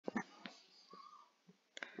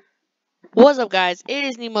What's up, guys? It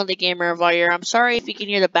is Nemo the Gamer here. I'm sorry if you can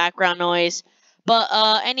hear the background noise, but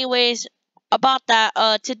anyways, about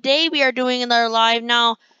that, today we are doing another live.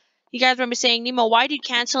 Now, you guys remember saying, Nemo, why did you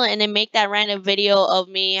cancel it and then make that random video of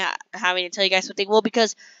me having to tell you guys something? Well,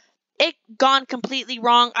 because it gone completely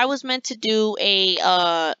wrong. I was meant to do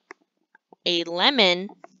a lemon.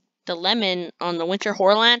 The lemon on the Winter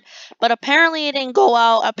Horrorland, but apparently it didn't go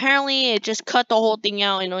out. Apparently it just cut the whole thing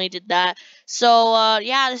out and only did that. So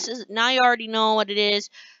yeah, this is now you already know what it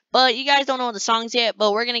is, but you guys don't know the songs yet.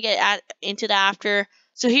 But we're gonna get into that after.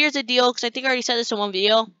 So here's the deal, because I think I already said this in one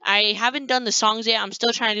video. I haven't done the songs yet. I'm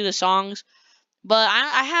still trying to do the songs, but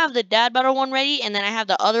I have the dad battle one ready, and then I have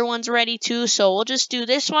the other ones ready too. So we'll just do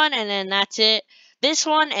this one, and then that's it. This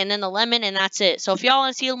one, and then the lemon, and that's it. So if y'all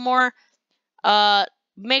want to see more,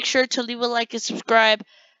 make sure to leave a like and subscribe.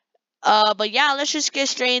 But yeah, let's just get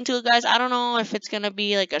straight into it, guys. I don't know if it's gonna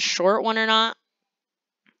be like a short one or not.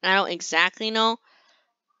 I don't exactly know,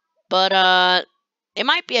 but it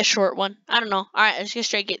might be a short one. I don't know. All right, let's get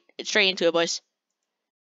straight into it, boys.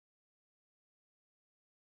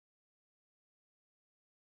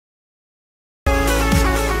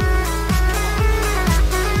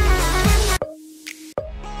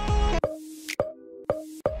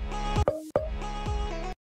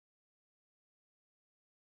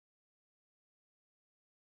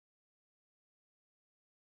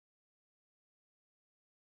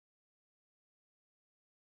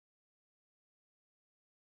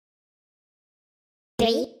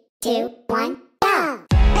 Three, two, one, go!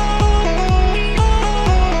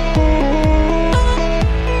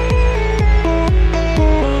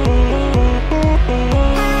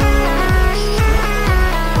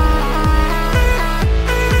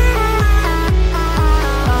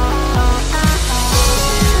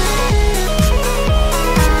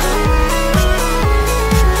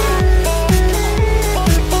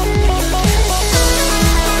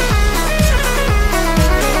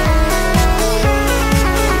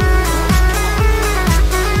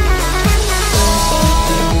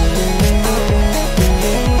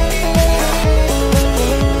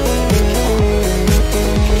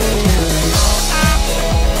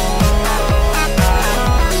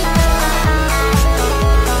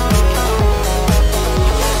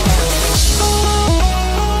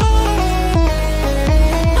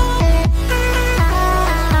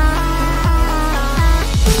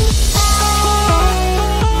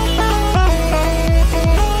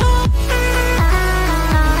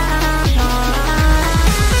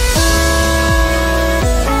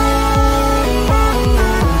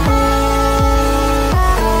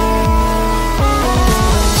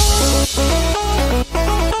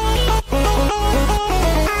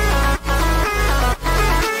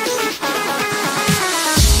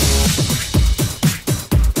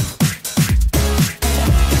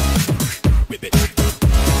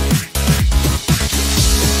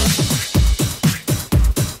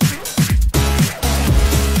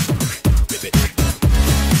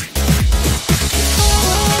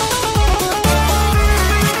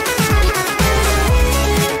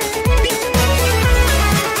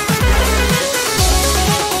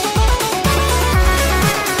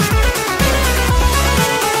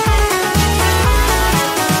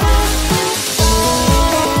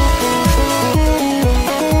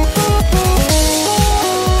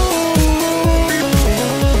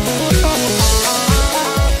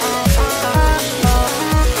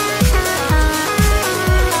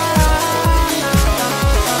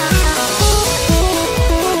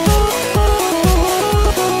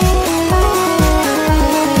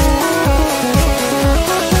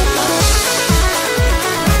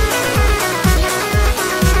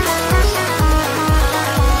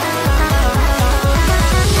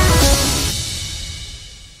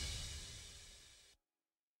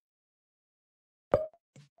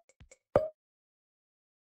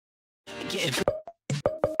 Okay.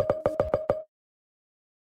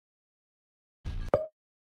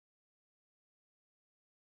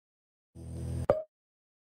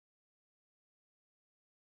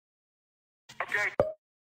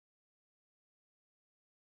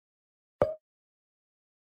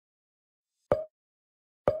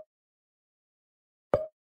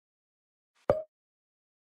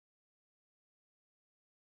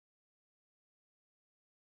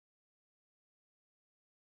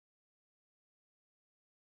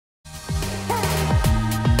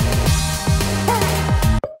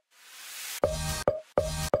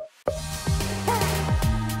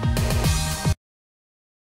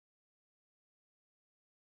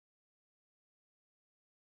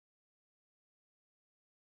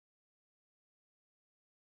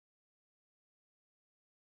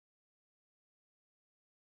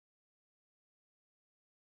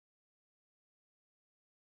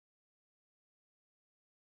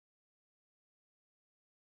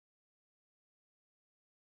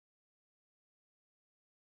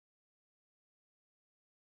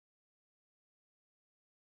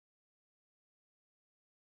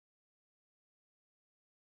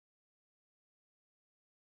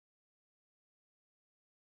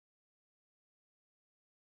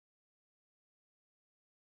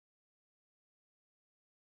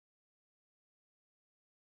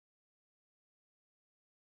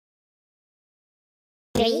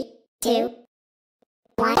 2,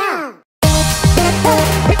 1, go!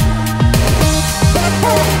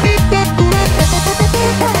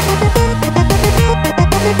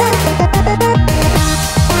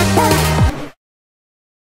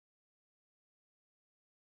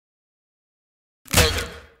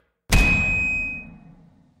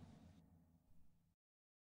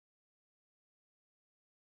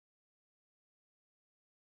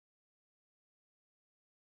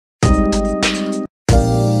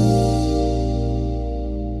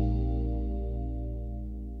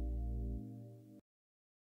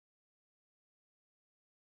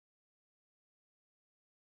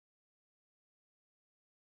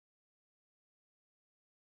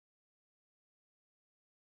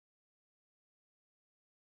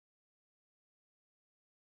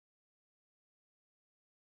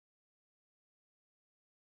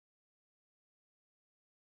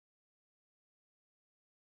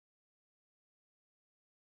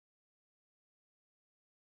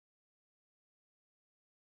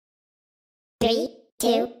 Three,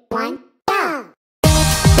 two, one, go!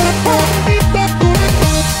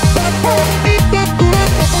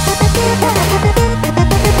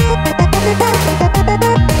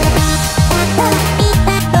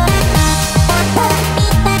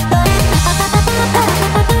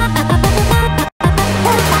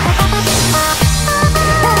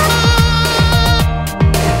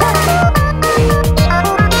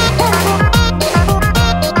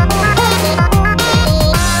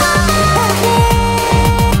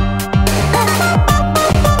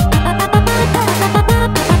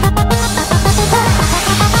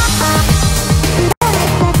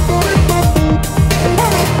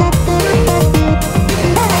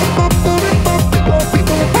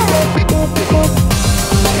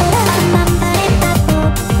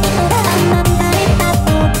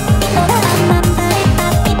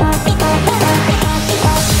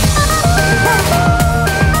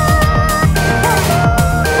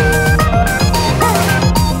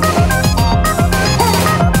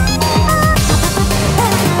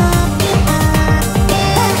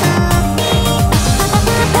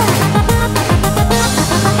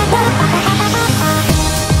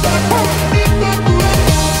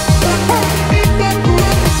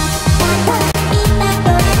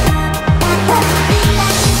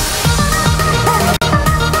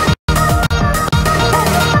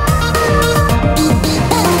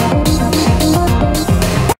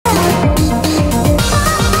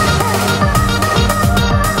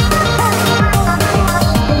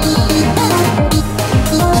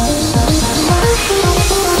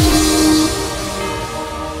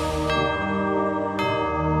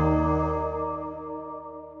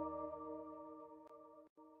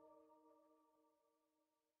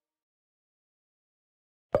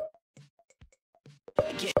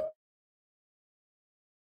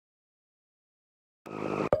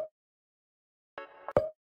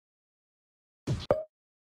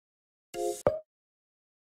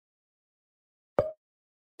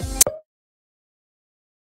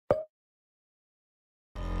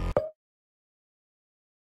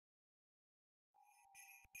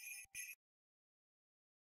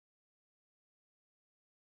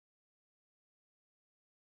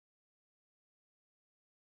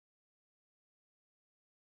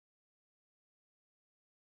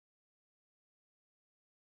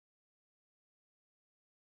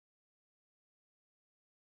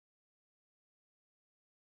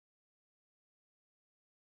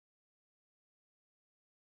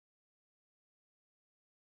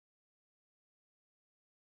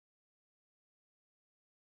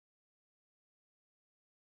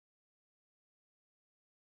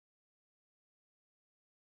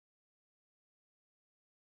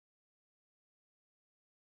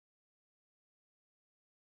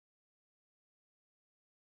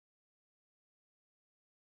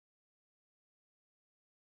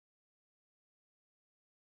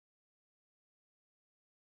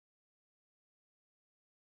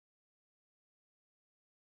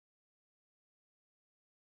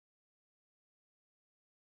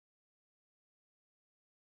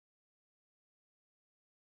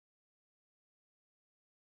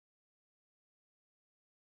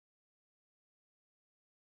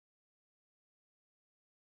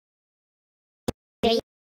 Three,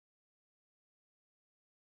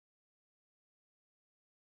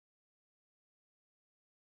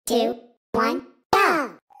 2, 1,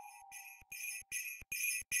 go!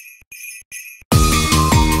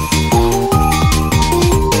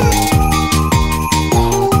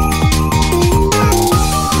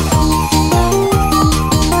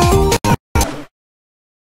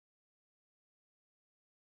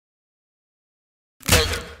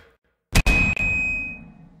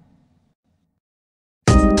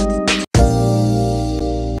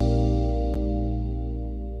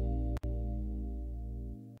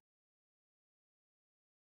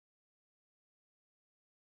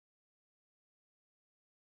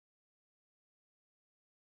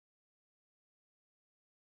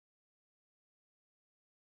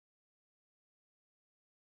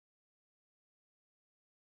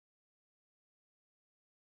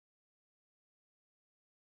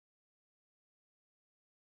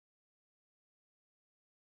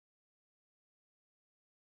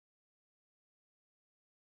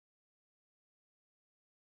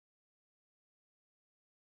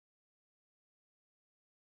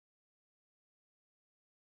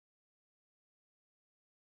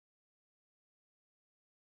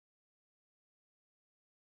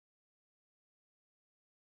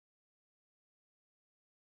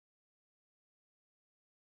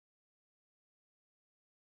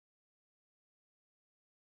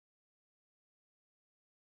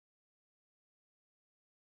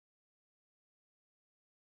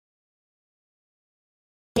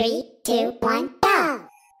 2, 1, go!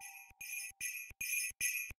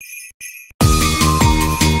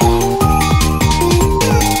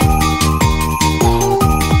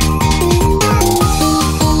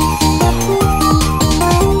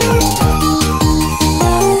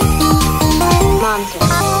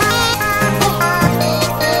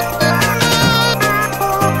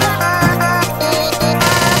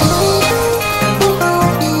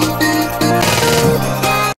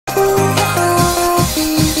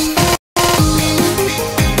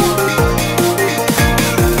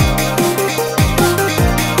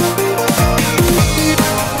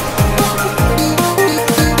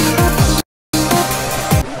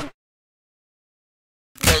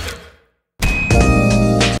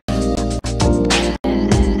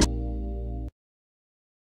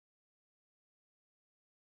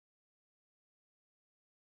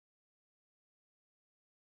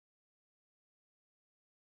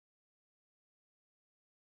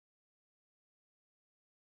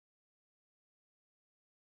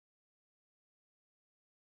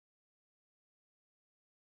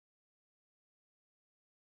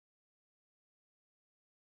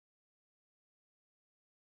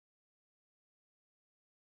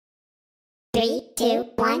 Three,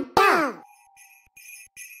 two, one, go!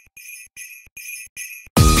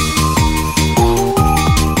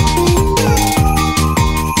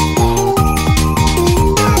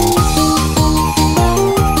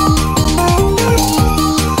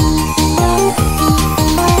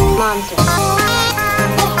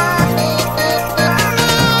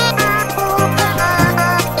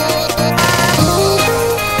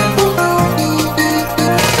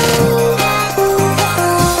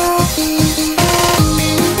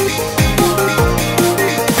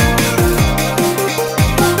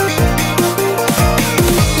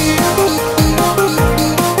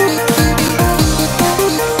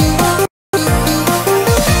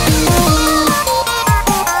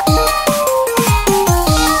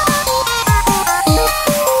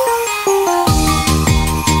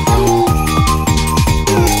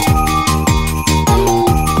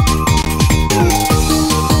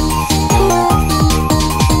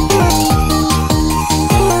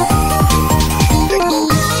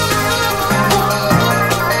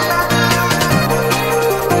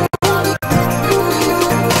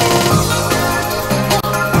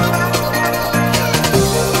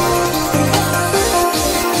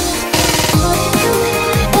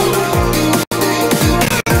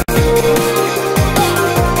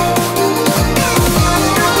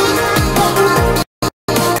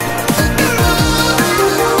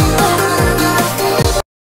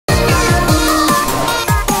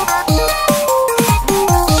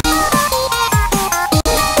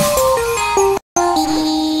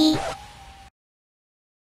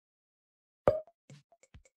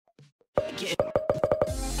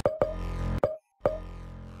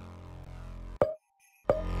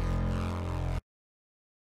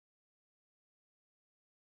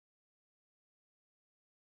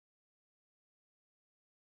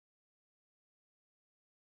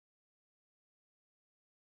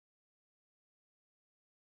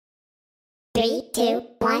 Three, two,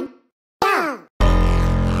 one, go!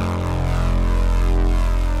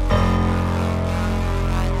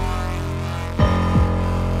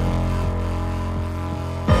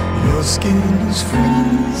 Your skin is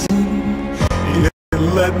freezing.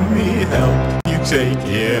 Let me help you take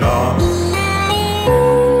it off.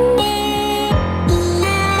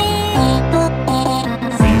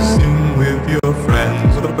 Feasting with your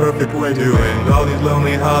friends, the perfect way to end all these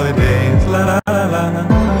lonely holidays. La la la la.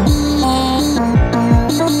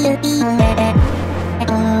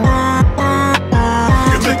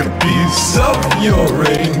 You take a piece of your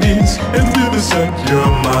rabies and vivisect your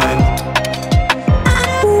mind.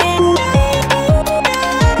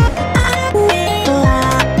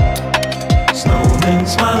 Snowmen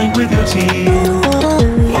smiling with your teeth,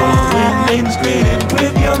 falling names created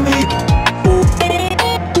with your meat.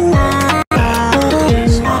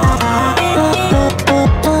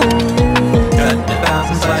 Cut a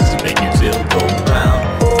thousand slices to make you feel golden brown.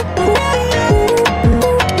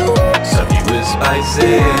 Stuff you with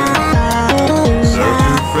spices, serve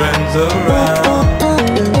your friends around.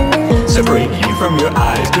 Separate you from your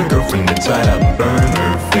eyes, your girlfriend inside out and burn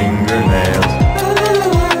her fingernails.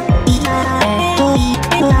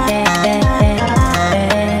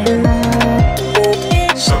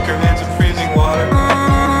 Soak your hands in freezing water,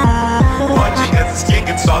 watching as the skin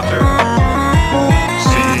gets softer.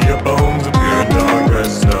 See your bones appear in dark red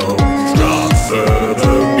snow. Drop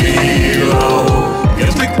further below. You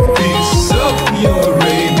take a piece of your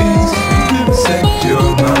rabies and vivisect your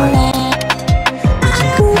mind. You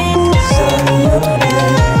take a piece of your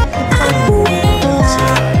head.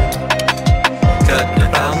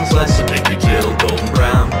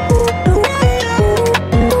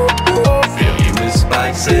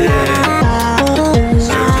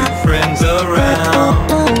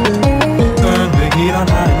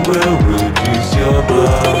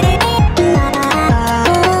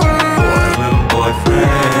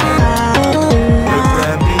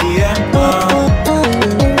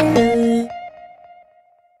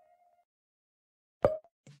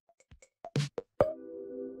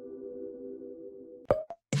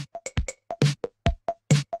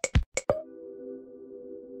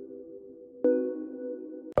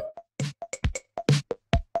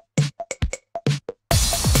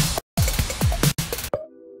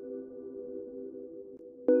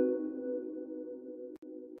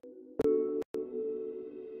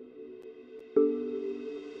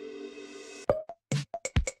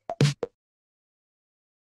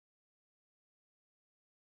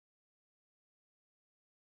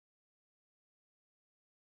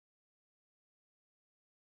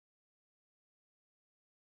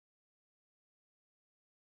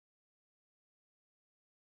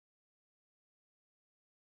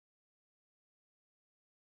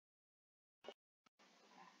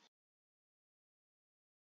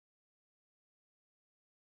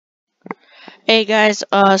 Hey guys,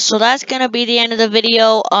 so that's gonna be the end of the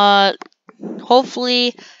video.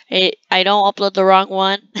 Hopefully I don't upload the wrong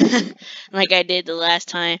one like I did the last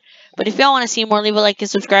time. But if y'all want to see more, leave a like and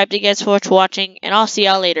subscribe. Thank you guys so much for watching, and I'll see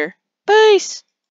y'all later. Peace!